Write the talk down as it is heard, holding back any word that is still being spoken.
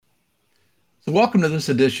So welcome to this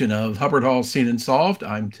edition of Hubbard Hall's Seen and Solved.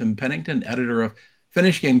 I'm Tim Pennington, editor of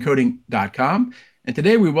FinishGameCoding.com. And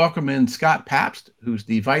today we welcome in Scott Papst, who's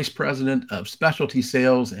the Vice President of Specialty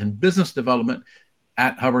Sales and Business Development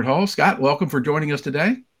at Hubbard Hall. Scott, welcome for joining us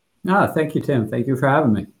today. Thank you, Tim. Thank you for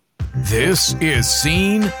having me. This is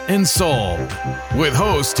Seen and Solved with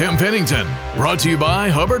host Tim Pennington, brought to you by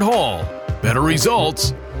Hubbard Hall. Better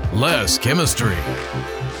results, less chemistry.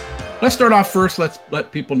 Let's start off first. Let's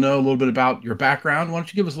let people know a little bit about your background. Why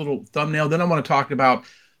don't you give us a little thumbnail? Then I want to talk about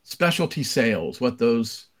specialty sales, what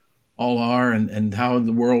those all are, and how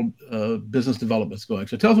the world business development is going.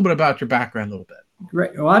 So tell us a little bit about your background a little bit.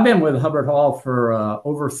 Great. Well, I've been with Hubbard Hall for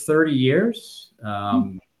over 30 years.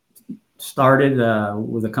 Started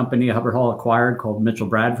with a company Hubbard Hall acquired called Mitchell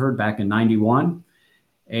Bradford back in '91.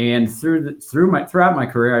 And throughout my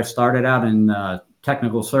career, I started out in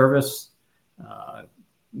technical service.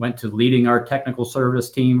 Went to leading our technical service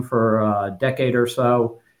team for a decade or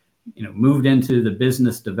so, moved into the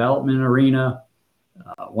business development arena.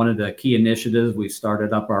 One of the key initiatives, we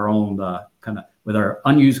started up our own with our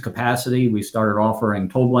unused capacity. We started offering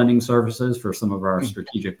toll blending services for some of our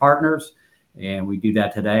strategic partners. And we do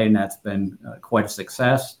that today, and that's been quite a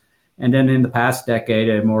success. And then in the past decade,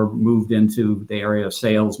 I more moved into the area of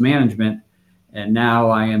sales management. And now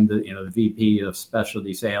I am the VP of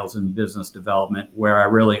Specialty Sales and Business Development, where I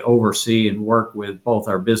really oversee and work with both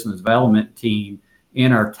our business development team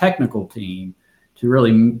and our technical team to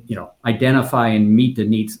really, identify and meet the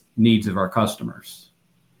needs of our customers.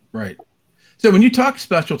 Right. So when you talk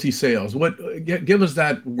specialty sales, give us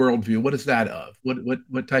that worldview. What is that of?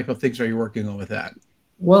 What type of things are you working on with that?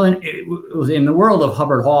 Well, in the world of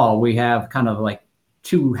Hubbard Hall, we have kind of like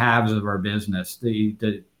two halves of our business.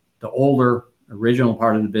 The older original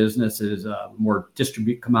part of the business is more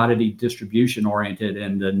commodity distribution oriented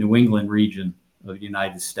in the New England region of the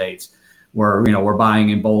United States, where we're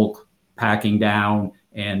buying in bulk, packing down,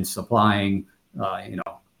 and supplying a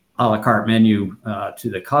la carte menu to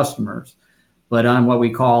the customers. But on what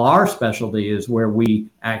we call our specialty is where we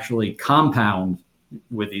actually compound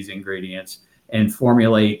with these ingredients and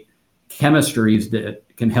formulate chemistries that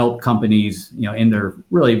can help companies, in their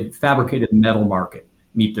really fabricated metal market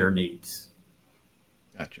meet their needs.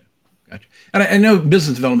 Gotcha. And I know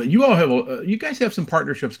business development, you guys have some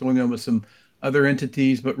partnerships going on with some other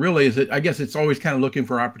entities, but really I guess it's always kind of looking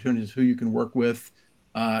for opportunities, who you can work with,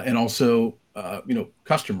 and also,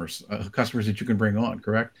 customers that you can bring on,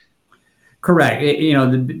 correct? Correct.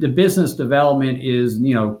 The business development is,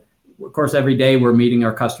 of course, every day we're meeting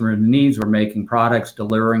our customer needs. We're making products,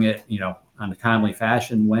 delivering it, on a timely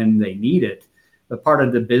fashion when they need it. But part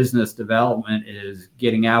of the business development is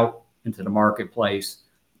getting out into the marketplace,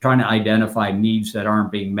 trying to identify needs that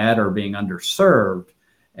aren't being met or being underserved,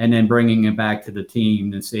 and then bringing it back to the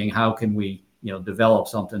team and seeing how can we, develop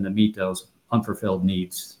something to meet those unfulfilled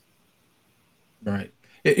needs. Right.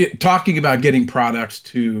 Talking about getting products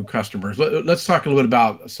to customers, let's talk a little bit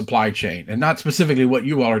about supply chain, and not specifically what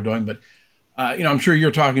you all are doing, but I'm sure you're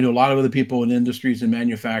talking to a lot of other people in industries and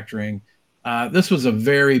manufacturing. This was a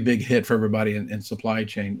very big hit for everybody in supply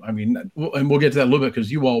chain. I mean, and we'll get to that a little bit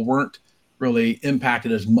because you all weren't really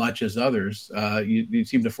impacted as much as others. You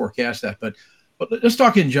seem to forecast that, but let's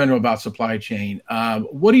talk in general about supply chain.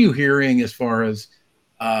 What are you hearing as far as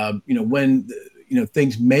when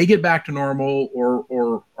things may get back to normal,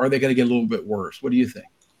 or are they going to get a little bit worse? What do you think?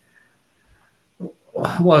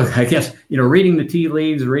 Well, I guess, reading the tea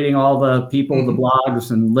leaves, reading all the people, the blogs,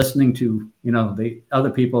 and listening to, the other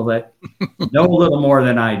people that know a little more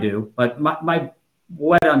than I do. But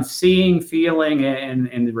what I'm seeing, feeling,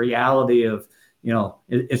 and the reality of,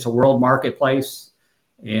 it's a world marketplace.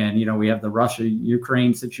 And, we have the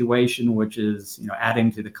Russia-Ukraine situation, which is,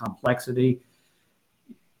 adding to the complexity.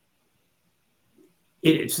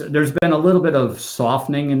 There's been a little bit of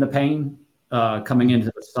softening in the pain coming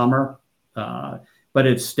into the summer. But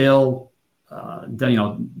it's still,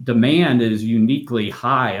 demand is uniquely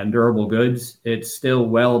high on durable goods. It's still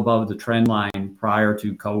well above the trend line prior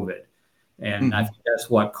to COVID. And I think that's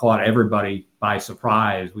what caught everybody by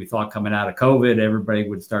surprise. We thought coming out of COVID, everybody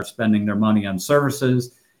would start spending their money on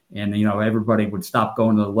services, and, everybody would stop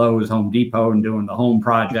going to the Lowe's, Home Depot, and doing the home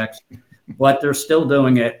projects. But they're still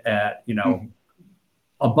doing it at,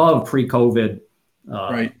 above pre-COVID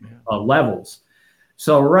levels.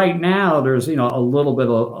 So right now there's, a little bit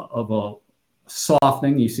of a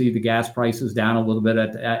softening. You see the gas prices down a little bit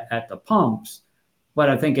at the pumps, but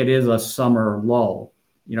I think it is a summer lull.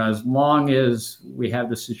 As long as we have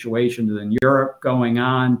the situation in Europe going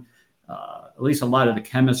on, at least a lot of the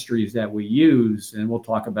chemistries that we use, and we'll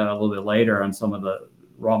talk about it a little bit later on some of the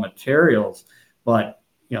raw materials, but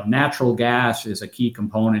natural gas is a key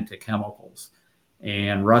component to chemicals,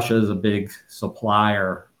 and Russia is a big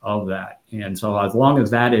supplier of that. And so as long as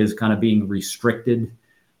that is kind of being restricted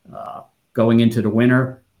going into the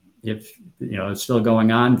winter, if it's still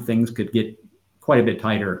going on, things could get quite a bit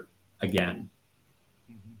tighter again.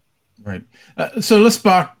 Right. So let's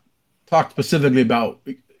talk specifically about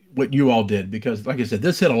what you all did, because like I said,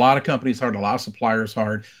 this hit a lot of companies hard, a lot of suppliers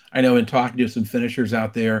hard. I know in talking to some finishers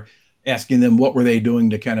out there, asking them what were they doing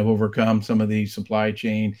to kind of overcome some of the supply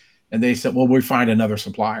chain. And they said, well, we find another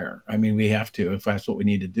supplier. I mean, we have to, if that's what we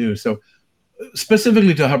need to do. So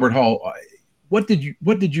specifically to Hubbard Hall, what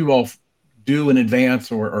did you all do in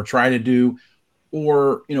advance or try to do?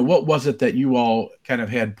 Or, what was it that you all kind of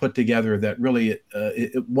had put together that really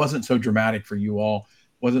it wasn't so dramatic for you all,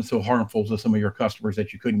 wasn't so harmful to some of your customers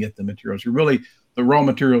that you couldn't get the materials? The raw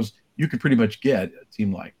materials you could pretty much get, it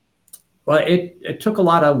seemed like. Well, it took a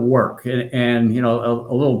lot of work and a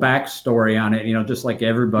little backstory on it, just like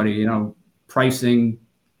everybody, pricing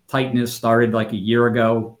tightness started like a year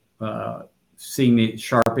ago, seeing the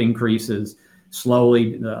sharp increases.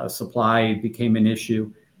 Slowly, the supply became an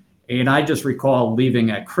issue. And I just recall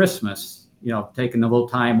leaving at Christmas, taking a little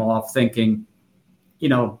time off, thinking,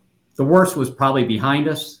 the worst was probably behind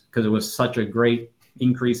us because it was such a great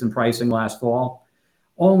increase in pricing last fall,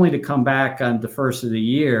 only to come back on the first of the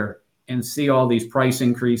year and see all these price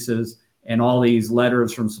increases and all these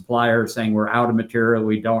letters from suppliers saying we're out of material,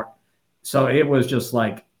 we don't. So it was just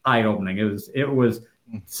like eye-opening. It was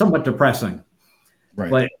somewhat depressing.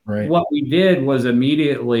 Right. But what we did was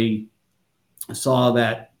immediately saw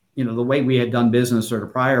that, the way we had done business for the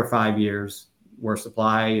prior 5 years, where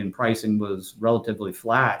supply and pricing was relatively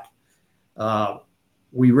flat,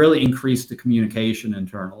 we really increased the communication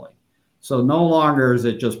internally. So no longer is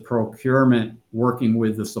it just procurement working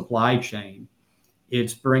with the supply chain.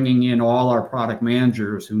 It's bringing in all our product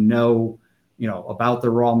managers who know, about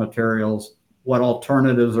the raw materials, what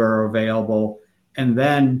alternatives are available, and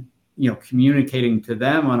then communicating to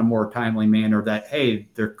them on a more timely manner that, hey,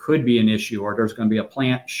 there could be an issue or there's going to be a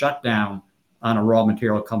plant shutdown on a raw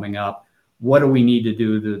material coming up. What do we need to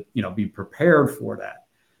do to, be prepared for that?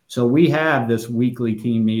 So we have this weekly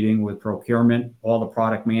team meeting with procurement, all the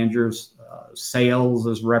product managers, sales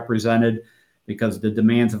is represented because the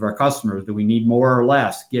demands of our customers, do we need more or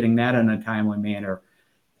less? Getting that in a timely manner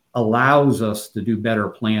allows us to do better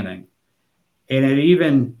planning. And it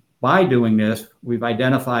even, by doing this, we've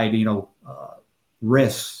identified,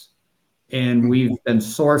 risks, and we've been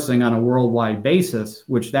sourcing on a worldwide basis,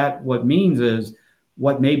 what means is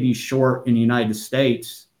what may be short in the United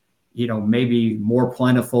States, may be more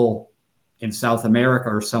plentiful in South America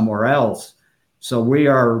or somewhere else. So we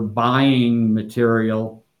are buying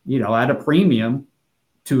material, at a premium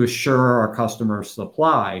to assure our customer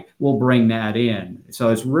supply. We'll bring that in. So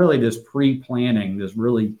it's really this pre-planning, this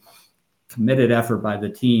really committed effort by the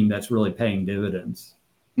team that's really paying dividends.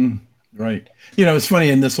 Right. It's funny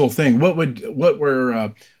in this whole thing.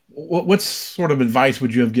 What sort of advice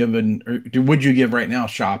would you have given, or would you give right now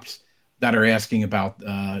shops that are asking about,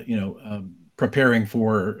 preparing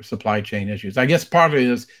for supply chain issues? I guess part of it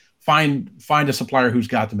is find a supplier who's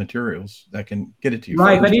got the materials that can get it to you.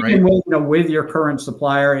 Right. First, but even with your current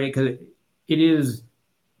supplier, because it is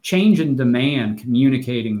change in demand,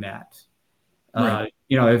 communicating that. Right.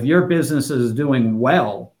 If your business is doing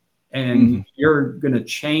well and you're going to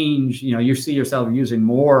change, you see yourself using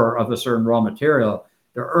more of a certain raw material,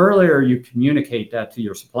 the earlier you communicate that to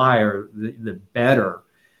your supplier, the better.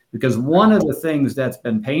 Because one of the things that's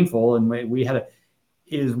been painful, and we had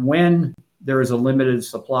is when there is a limited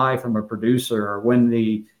supply from a producer, or when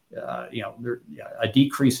a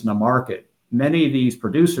decrease in the market, many of these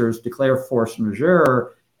producers declare force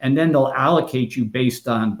majeure, and then they'll allocate you based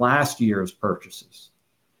on last year's purchases.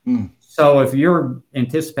 So if you're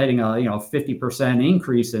anticipating a 50%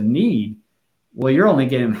 increase in need, well, you're only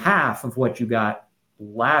getting half of what you got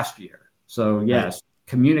last year. So yes,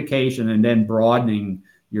 communication and then broadening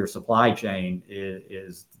your supply chain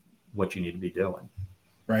is what you need to be doing.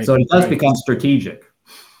 Right. So it does become strategic.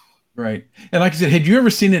 Right. And like I said, had you ever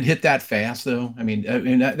seen it hit that fast though? I mean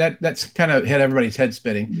that's kind of had everybody's head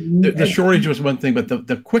spinning. The shortage was one thing, but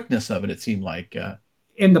the quickness of it seemed like.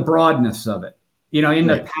 In the broadness of it. In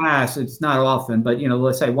the past, it's not often, but,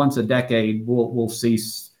 let's say once a decade, we'll see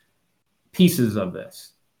pieces of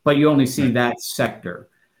this, but you only see that sector.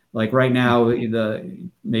 Like right now,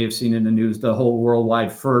 you may have seen in the news, the whole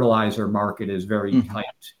worldwide fertilizer market is very tight.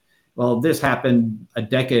 Well, this happened a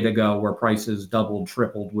decade ago where prices doubled,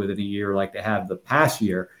 tripled within a year like they have the past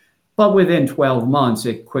year. But within 12 months,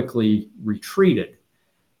 it quickly retreated.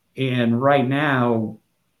 And right now,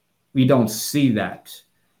 we don't see that.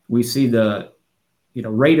 we see the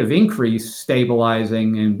rate of increase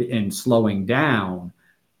stabilizing and slowing down.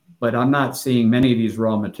 But I'm not seeing many of these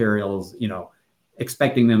raw materials,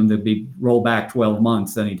 expecting them to be rolled back 12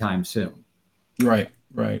 months anytime soon. Right.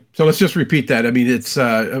 So let's just repeat that. I mean, it's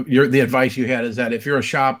the advice you had is that if you're a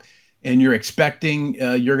shop and you're expecting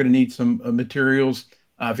you're going to need some materials,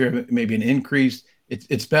 if you're maybe an increase,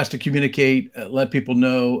 it's best to communicate, let people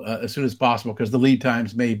know as soon as possible, because the lead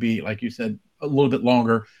times may be, like you said, a little bit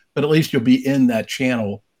longer, but at least you'll be in that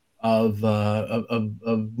channel of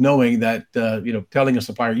knowing that telling a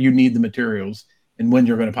supplier you need the materials and when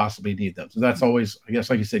you're going to possibly need them. So that's always, I guess,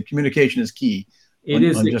 like you said, communication is key. It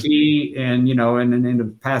is the key. And and in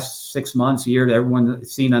the past 6 months, year,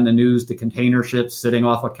 everyone's seen on the news the container ships sitting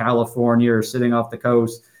off of California or sitting off the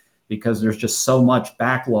coast, because there's just so much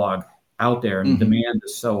backlog out there and demand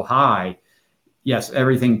is so high. Yes,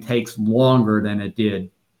 everything takes longer than it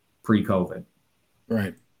did pre-COVID.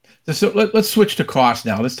 Right. So let's switch to cost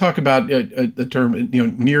now. Let's talk about the term,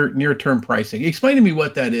 near term pricing. Explain to me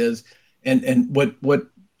what that is, and what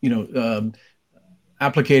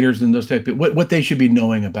applicators and those type of what they should be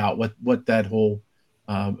knowing about what that whole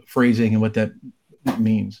phrasing and what that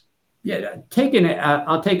means. Yeah,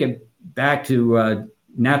 I'll take it back to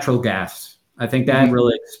natural gas. I think that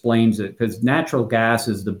really explains it, because natural gas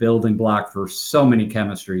is the building block for so many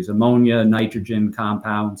chemistries: ammonia, nitrogen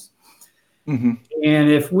compounds. And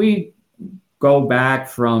if we go back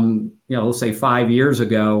from, let's say 5 years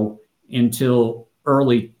ago until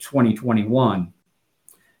early 2021,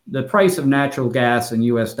 the price of natural gas in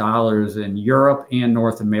US dollars in Europe and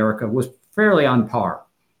North America was fairly on par.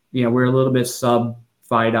 We're a little bit sub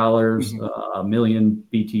 $5 a million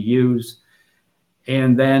BTUs.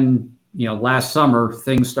 And then, last summer,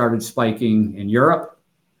 things started spiking in Europe.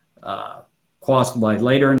 Cost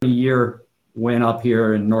later in the year went up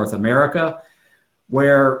here in North America,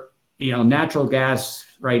 where, natural gas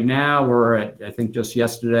right now, we're at, I think just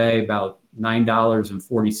yesterday, about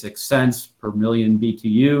 $9.46 per million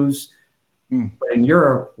BTUs. But in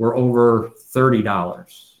Europe, we're over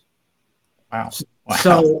 $30. Wow.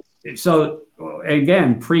 So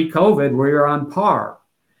again, pre-COVID, we were on par.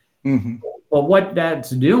 But what that's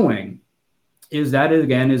doing is that,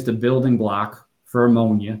 again, is the building block for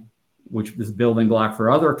ammonia, which is the building block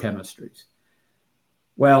for other chemistries.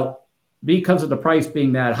 Well, because of the price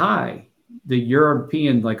being that high, the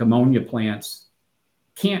European ammonia plants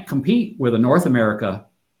can't compete with a North America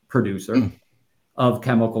producer of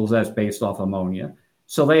chemicals that's based off ammonia.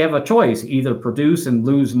 So they have a choice: either produce and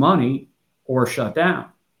lose money or shut down.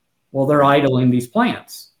 Well, they're idling these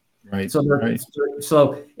plants. Right.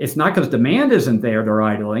 So it's not because demand isn't there, they're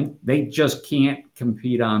idling. They just can't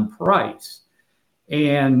compete on price.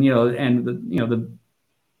 And, the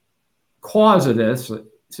cause of this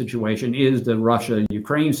situation is the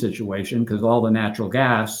Russia-Ukraine situation, because all the natural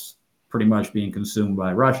gas pretty much being consumed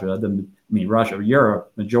by Russia.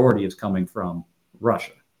 Europe, majority is coming from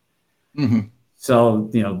Russia. So,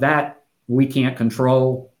 that we can't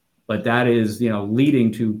control, but that is,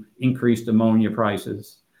 leading to increased ammonia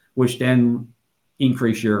prices, which then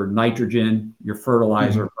increase your nitrogen, your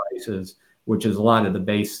fertilizer prices, which is a lot of the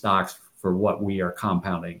base stocks for what we are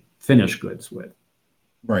compounding finished goods with.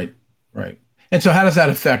 Right. And so how does that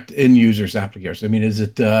affect end users, applicators? I mean, is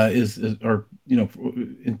it,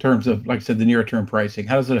 in terms of, like I said, the near term pricing,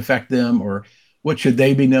 how does it affect them, or what should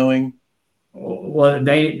they be knowing? Well,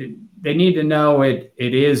 they need to know it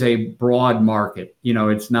is a broad market.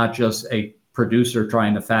 It's not just a producer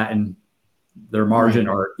trying to fatten their margin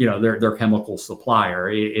or, their chemical supplier.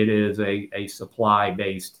 It is a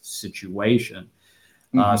supply-based situation.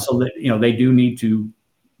 So that, they do need to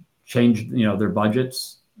change, their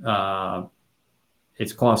budgets.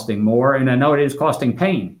 It's costing more, and I know it is costing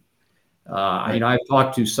pain. I've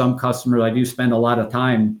talked to some customers. I do spend a lot of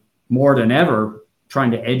time, more than ever, trying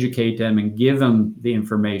to educate them and give them the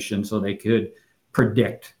information so they could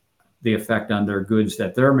predict the effect on their goods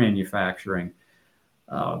that they're manufacturing.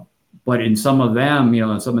 But in some of them,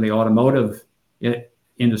 in some of the automotive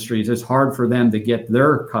industries, it's hard for them to get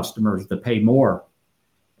their customers to pay more,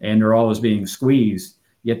 and they're always being squeezed.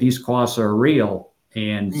 Yet these costs are real,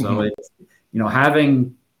 and so it's,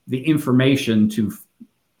 having the information to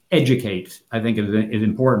educate, I think, is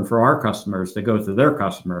important for our customers to go to their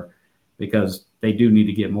customer, because they do need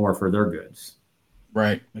to get more for their goods.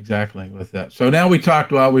 Right, exactly, with that. So now we've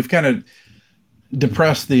kind of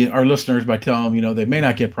depressed our listeners by telling them, they may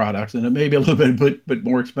not get products, and it may be a little bit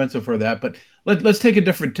more expensive for that. But let's take a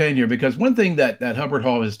different tenure, because one thing that Hubbard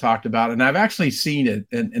Hall has talked about, and I've actually seen it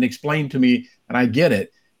and explained to me, and I get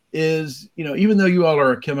it, is, even though you all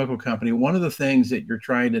are a chemical company, one of the things that you're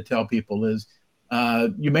trying to tell people is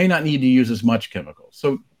you may not need to use as much chemicals.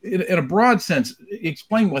 So in a broad sense,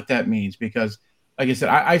 explain what that means, because like I said,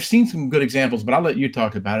 I've seen some good examples, but I'll let you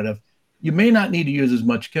talk about it. Of you may not need to use as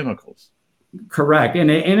much chemicals. Correct.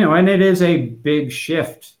 And it is a big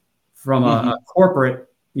shift from a corporate,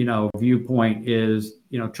 viewpoint. Is,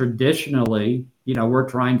 traditionally, we're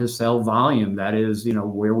trying to sell volume. That is,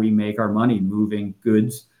 where we make our money, moving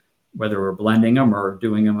goods, whether we're blending them or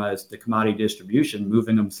doing them as the commodity distribution,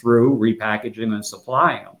 moving them through, repackaging and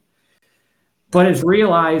supplying them. But it's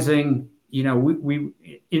realizing, we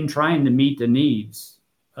in trying to meet the needs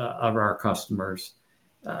of our customers,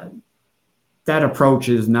 that approach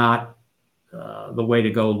is not the way to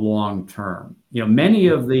go long term. Many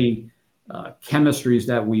of the chemistries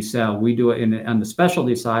that we sell, we do it on the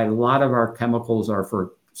specialty side. A lot of our chemicals are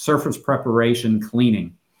for surface preparation,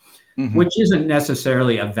 cleaning, which isn't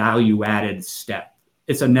necessarily a value-added step.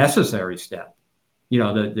 It's a necessary step.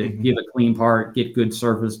 To give a clean part, get good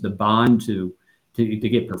surface to bond to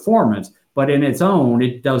get performance. But in its own,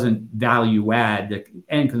 it doesn't value add. The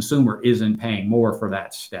end consumer isn't paying more for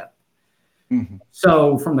that step.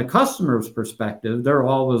 So from the customer's perspective, they're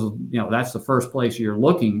always, that's the first place you're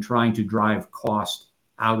looking, trying to drive cost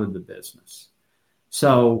out of the business.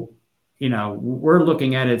 So, we're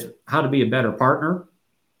looking at it how to be a better partner.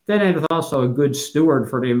 Then it's also a good steward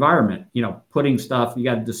for the environment. Putting stuff, you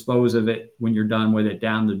got to dispose of it when you're done with it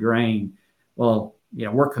down the drain. Well,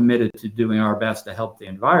 we're committed to doing our best to help the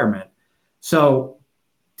environment. So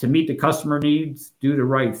to meet the customer needs, do the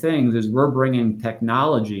right things, is we're bringing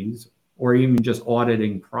technologies or even just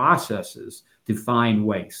auditing processes to find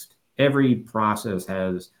waste. Every process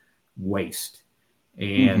has waste.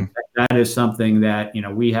 And that is something that,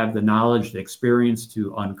 we have the knowledge, the experience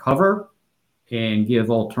to uncover and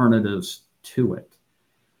give alternatives to it.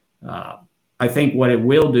 I think what it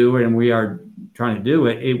will do, and we are trying to do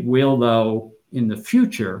it, it will, though, in the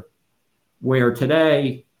future, where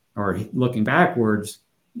today, or looking backwards,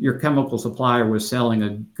 your chemical supplier was selling a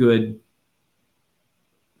good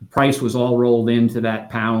price, was all rolled into that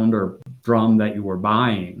pound or drum that you were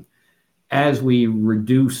buying. As we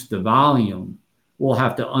reduce the volume, we'll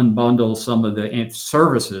have to unbundle some of the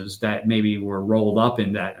services that maybe were rolled up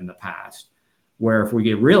in that in the past. Where if we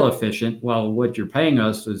get real efficient, well, what you're paying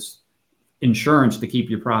us is insurance to keep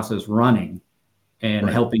your process running and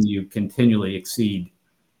helping you continually exceed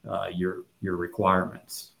your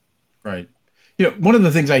requirements. Right. One of the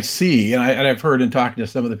things I see, and I've heard in talking to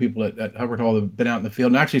some of the people at Hubbard Hall that have been out in the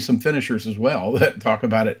field, and actually some finishers as well that talk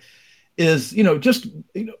about it, is, just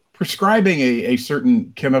prescribing a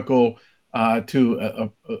certain chemical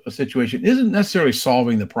to a situation isn't necessarily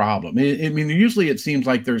solving the problem. I mean, usually it seems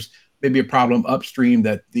like there's maybe a problem upstream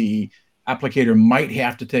that the applicator might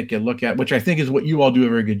have to take a look at, which I think is what you all do a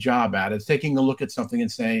very good job at, is taking a look at something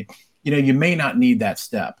and saying, you may not need that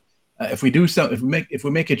step. If we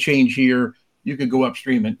make a change here, you could go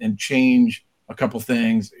upstream and change a couple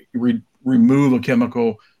things, remove a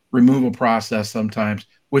chemical, remove a process sometimes,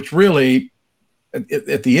 which really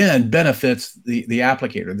at the end benefits the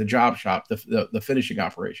applicator, the job shop, the finishing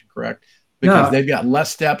operation, correct? Because they've got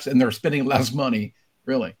less steps and they're spending less money,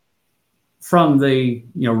 really. From the,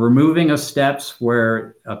 removing of steps,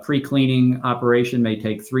 where a pre-cleaning operation may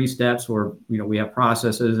take 3 steps, or, we have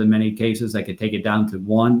processes in many cases that could take it down to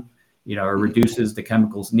 1, it reduces the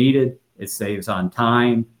chemicals needed. It saves on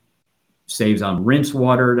time, saves on rinse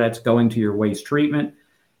water that's going to your waste treatment.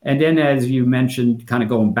 And then, as you mentioned, kind of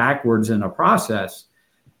going backwards in a process,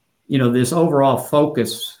 this overall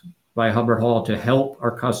focus by Hubbard Hall to help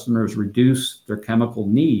our customers reduce their chemical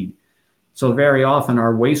need. So very often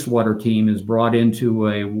our wastewater team is brought into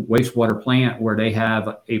a wastewater plant where they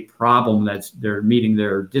have a problem they're meeting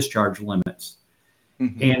their discharge limits.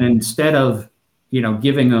 And instead of,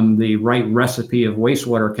 giving them the right recipe of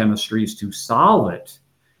wastewater chemistries to solve it,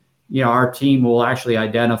 our team will actually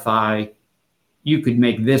identify, you could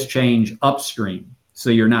make this change upstream, so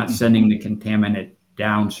you're not sending the contaminant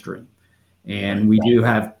downstream. And we do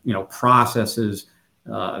have, processes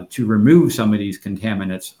to remove some of these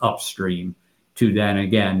contaminants upstream to then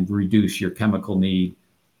again reduce your chemical need,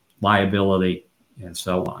 liability, and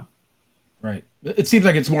so on. Right. It seems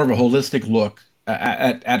like it's more of a holistic look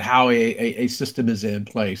at how a system is in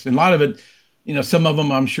place. And a lot of it, some of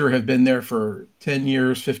them I'm sure have been there for 10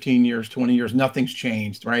 years, 15 years, 20 years, nothing's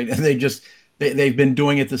changed, right? And they've been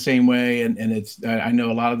doing it the same way. And it's, I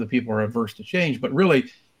know a lot of the people are averse to change, but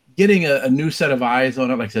really getting a new set of eyes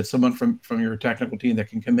on it, like I said, someone from your technical team that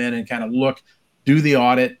can come in and kind of do the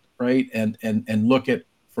audit, right? And look at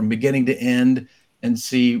from beginning to end and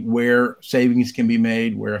see where savings can be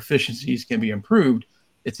made, where efficiencies can be improved.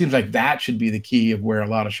 It seems like that should be the key of where a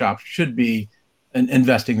lot of shops should be and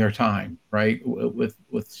investing their time, right, with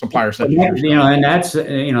suppliers such as yourself. And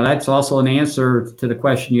that's also an answer to the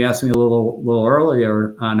question you asked me a little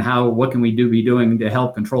earlier on what can we be doing to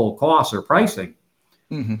help control costs or pricing.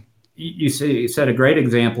 Mm-hmm. You said a great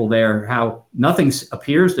example there, how nothing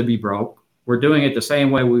appears to be broke. We're doing it the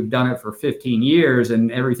same way we've done it for 15 years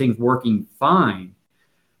and everything's working fine.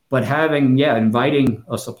 But inviting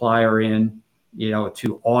a supplier in,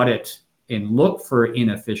 to audit and look for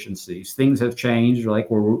inefficiencies. Things have changed, like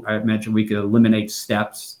where I mentioned we could eliminate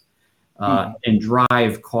steps and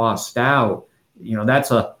drive cost out.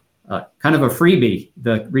 That's a kind of a freebie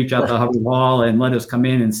to reach out to Hubbard Hall and let us come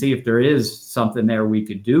in and see if there is something there we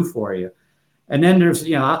could do for you. And then there's,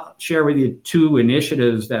 I'll share with you 2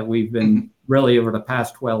 initiatives that we've been really over the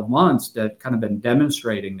past 12 months that kind of been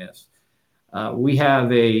demonstrating this. We have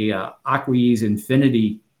a Aquease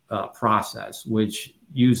Infinity process, which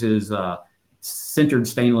uses sintered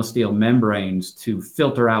stainless steel membranes to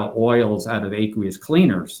filter out oils out of aqueous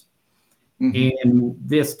cleaners. Mm-hmm. And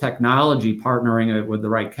this technology, partnering it with the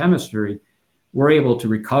right chemistry, we're able to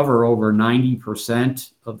recover over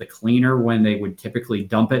 90% of the cleaner when they would typically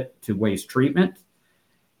dump it to waste treatment.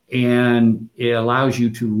 And it allows you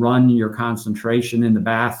to run your concentration in the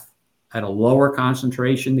bath at a lower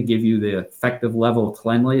concentration to give you the effective level of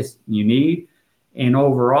cleanliness you need. And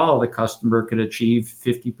overall, the customer could achieve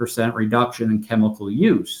 50% reduction in chemical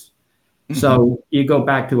use. Mm-hmm. So you go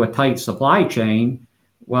back to a tight supply chain.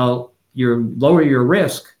 Well, you lower your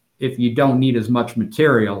risk if you don't need as much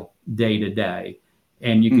material day to day.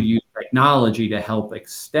 And you could use technology to help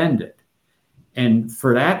extend it. And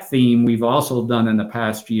for that theme, we've also done in the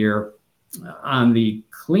past year, on the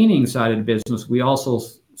cleaning side of the business, we also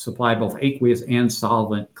supply both aqueous and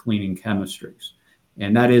solvent cleaning chemistries.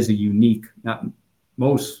 And that is a unique, not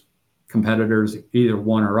most competitors, either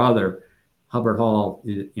one or other. Hubbard Hall,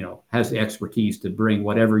 has the expertise to bring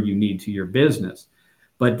whatever you need to your business.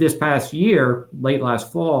 But this past year, late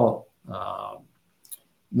last fall,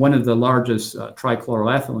 one of the largest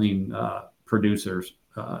trichloroethylene producers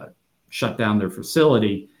shut down their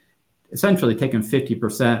facility, essentially taking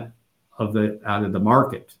 50% out of the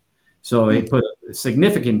market. So it put a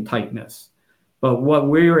significant tightness. But what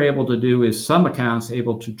we were able to do is some accounts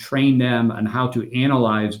able to train them on how to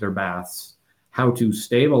analyze their baths, how to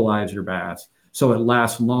stabilize their baths, so it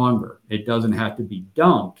lasts longer. It doesn't have to be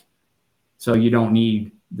dumped, so you don't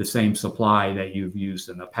need the same supply that you've used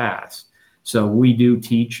in the past. So we do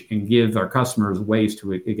teach and give our customers ways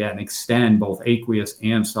to, again, extend both aqueous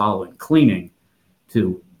and solvent cleaning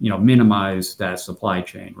to, minimize that supply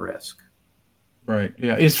chain risk. Right.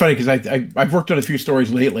 Yeah. It's funny because I've worked on a few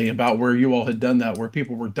stories lately about where you all had done that, where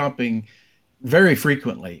people were dumping very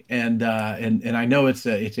frequently. And I know it's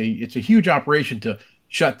a huge operation to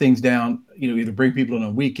shut things down, either bring people in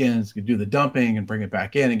on weekends, do the dumping and bring it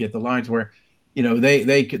back in and get the lines where,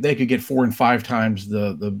 they could get 4 and 5 times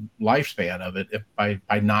the lifespan of it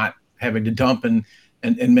by not having to dump and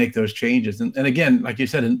make those changes. And again, like you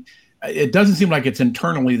said, it doesn't seem like it's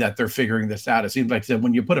internally that they're figuring this out. It seems like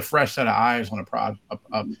when you put a fresh set of eyes on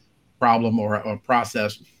a problem or a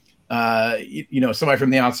process, somebody from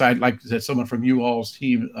the outside, like I said, someone from you all's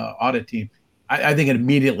team, audit team, I think it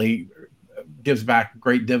immediately gives back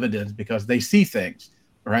great dividends because they see things,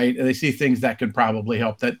 right? They see things that could probably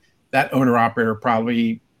help that owner operator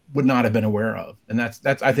probably would not have been aware of. And I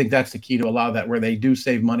think that's the key to a lot of that, where they do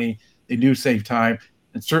save money, they do save time,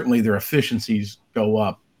 and certainly their efficiencies go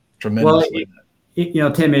up tremendously.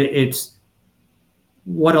 Well, Tim, it's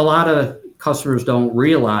what a lot of customers don't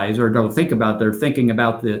realize or don't think about. They're thinking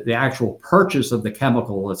about the actual purchase of the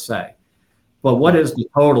chemical, let's say, but what is the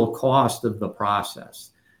total cost of the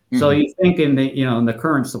process? Mm-hmm. So you think in the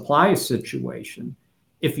current supply situation,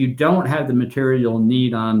 if you don't have the material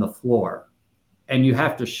need on the floor and you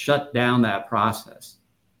have to shut down that process,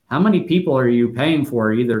 how many people are you paying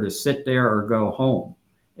for either to sit there or go home?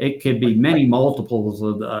 It could be many multiples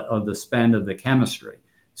of the spend of the chemistry.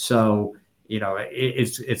 So,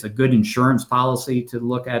 it's a good insurance policy to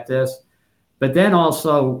look at this, but then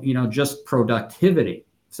also, just productivity.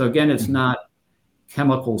 So again, it's not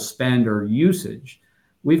chemical spend or usage.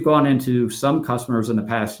 We've gone into some customers in the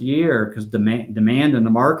past year because demand in the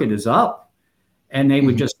market is up. And they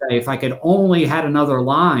would just say, if I could only had another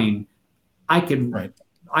line, I could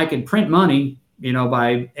print money,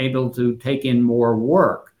 by able to take in more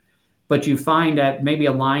work. But you find that maybe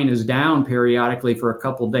a line is down periodically for a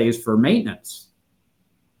couple of days for maintenance.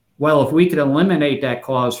 Well, if we could eliminate that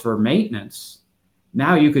cause for maintenance,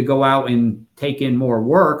 now you could go out and take in more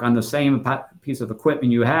work on the same piece of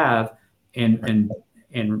equipment you have, and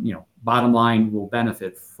bottom line will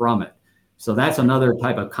benefit from it. So that's another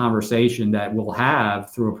type of conversation that we'll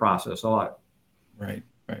have through a process audit. Right.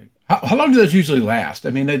 How long do those usually last?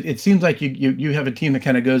 I mean, it seems like you have a team that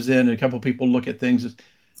kind of goes in and a couple of people look at things,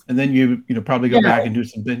 and then you probably go back and do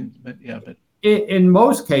some things. But in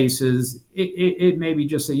most cases, it may be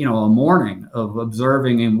just a morning of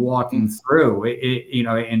observing and walking through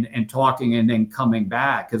and talking and then coming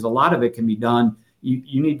back, because a lot of it can be done.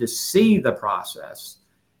 You need to see the process,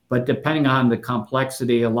 but depending on the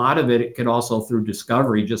complexity, a lot of it could also through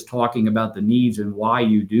discovery, just talking about the needs and why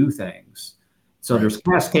you do things. So there's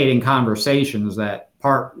cascading conversations that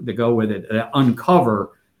go with it, that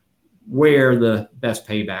uncover where the best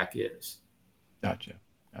payback is. Gotcha.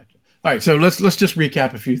 All right, so let's just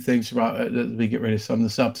recap a few things about as we get ready to sum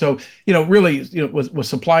this up. So really, with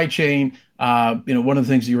supply chain, one of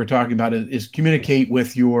the things you were talking about is communicate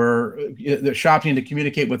with the shop need to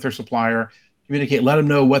communicate with their supplier, let them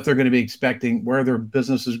know what they're going to be expecting, where their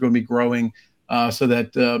business is going to be growing. So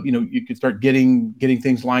that you can start getting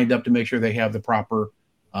things lined up to make sure they have the proper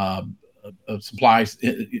supplies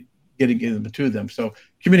getting them to them. So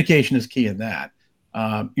communication is key in that.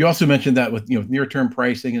 You also mentioned that with near-term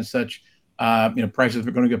pricing and such, prices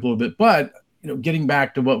are going to get up a little bit. But getting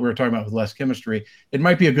back to what we were talking about with less chemistry, it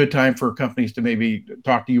might be a good time for companies to maybe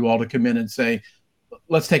talk to you all to come in and say,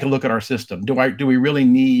 let's take a look at our system. Do we really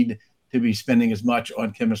need to be spending as much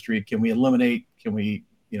on chemistry? Can we eliminate? Can we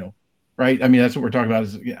right? I mean, that's what we're talking about,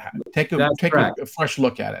 is take a fresh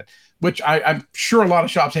look at it, which I'm sure a lot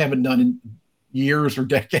of shops haven't done in years or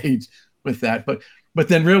decades with that. But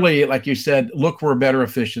then really, like you said, look for better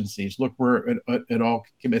efficiencies. Look where it all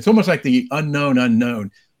 – it's almost like the unknown.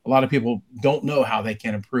 A lot of people don't know how they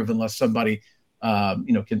can improve unless somebody,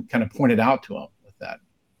 can kind of point it out to them with that.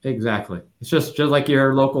 Exactly. It's just like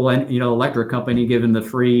your local, electric company giving the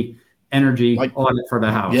free – energy audit for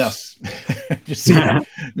the house. Yes.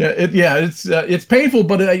 It's painful,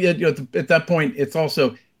 but at that point, it's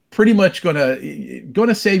also pretty much going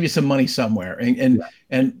to save you some money somewhere. And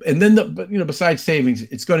then besides savings,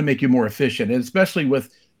 it's going to make you more efficient. And especially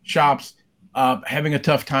with shops having a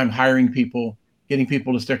tough time hiring people, getting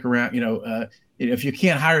people to stick around. If you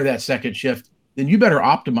can't hire that second shift, then you better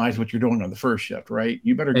optimize what you're doing on the first shift, right?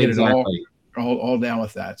 You better get it all down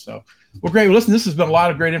with that. So, well, great. Well, listen, this has been a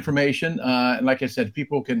lot of great information. And like I said,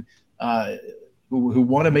 people can, who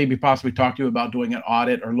want to maybe possibly talk to you about doing an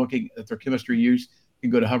audit or looking at their chemistry use, you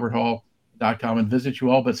can go to hubbardhall.com and visit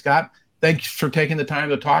you all. But Scott, thanks for taking the time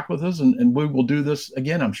to talk with us, and we will do this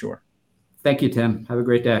again, I'm sure. Thank you, Tim. Have a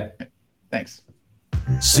great day. Thanks.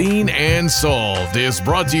 Seen and Solved is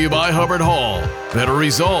brought to you by Hubbard Hall. Better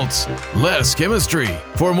results, less chemistry.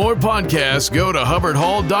 For more podcasts, go to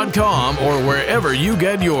hubbardhall.com or wherever you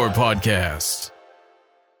get your podcasts.